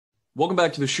Welcome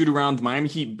back to the Shootaround. The Miami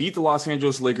Heat beat the Los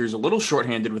Angeles Lakers a little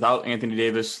shorthanded without Anthony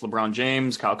Davis, LeBron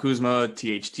James, Kyle Kuzma,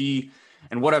 THT,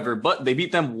 and whatever, but they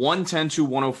beat them 110 to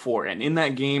 104. And in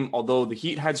that game, although the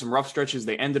Heat had some rough stretches,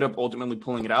 they ended up ultimately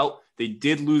pulling it out. They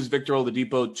did lose Victor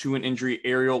Oladipo to an injury.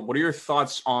 Ariel, what are your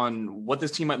thoughts on what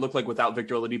this team might look like without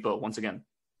Victor Oladipo once again?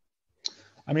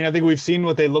 I think we've seen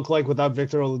what they look like without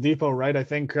Victor Oladipo, right? I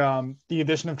think the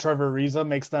addition of Trevor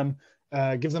Ariza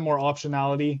gives them more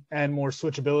optionality and more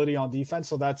switchability on defense.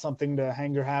 So that's something to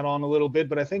hang your hat on a little bit.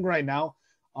 But I think right now,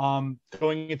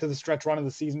 going into the stretch run of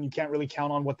the season, you can't really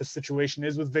count on what the situation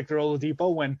is with Victor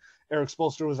Oladipo. When Eric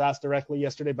Spoelstra was asked directly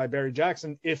yesterday by Barry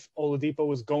Jackson if Oladipo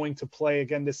was going to play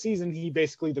again this season, he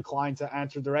basically declined to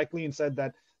answer directly and said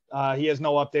that he has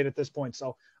no update at this point.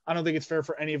 So I don't think it's fair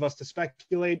for any of us to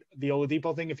speculate. The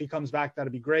Oladipo thing, if he comes back,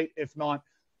 that'd be great. If not,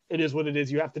 it is what it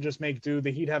is. You have to just make do.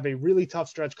 The Heat have a really tough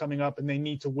stretch coming up, and they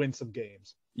need to win some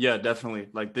games. Yeah, definitely.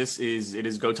 Like it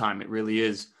is go time. It really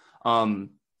is.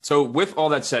 So with all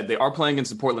that said, they are playing against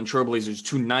the Portland Trailblazers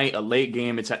tonight, a late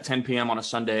game. It's at 10 p.m. on a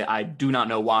Sunday. I do not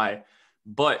know why,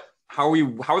 but how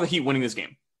are the Heat winning this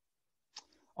game?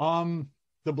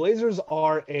 The Blazers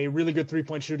are a really good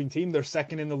three-point shooting team. They're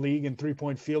second in the league in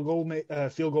three-point field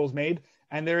goals made,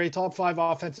 and they're a top 5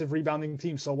 offensive rebounding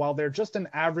team. So while they're just an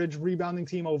average rebounding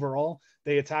team overall,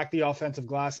 they attack the offensive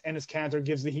glass. Enes Kanter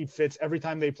gives the Heat fits every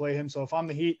time they play him. So if I'm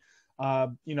the Heat,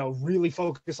 really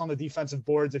focus on the defensive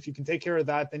boards. If you can take care of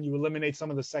that, then you eliminate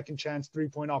some of the second chance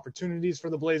three-point opportunities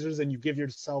for the Blazers, and you give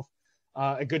yourself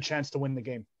a good chance to win the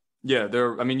game. Yeah,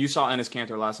 you saw Enes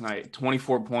Kanter last night,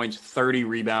 24 points, 30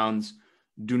 rebounds.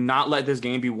 Do not let this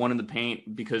game be one in the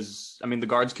paint because, the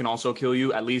guards can also kill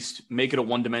you. At least make it a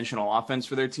one-dimensional offense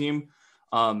for their team.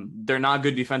 They're not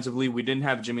good defensively. We didn't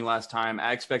have Jimmy last time.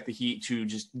 I expect the Heat to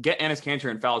just get Enes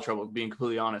Kanter in foul trouble, being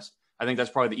completely honest. I think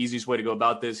that's probably the easiest way to go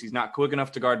about this. He's not quick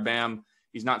enough to guard Bam.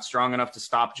 He's not strong enough to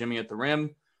stop Jimmy at the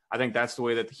rim. I think that's the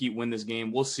way that the Heat win this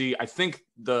game. We'll see. I think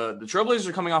the Trailblazers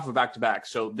are coming off a back-to-back.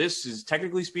 So this is,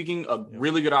 technically speaking, a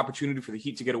really good opportunity for the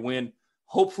Heat to get a win.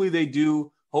 Hopefully they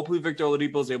do. Hopefully Victor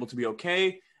Oladipo is able to be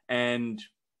okay. And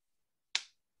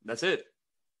that's it.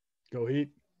 Go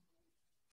Heat.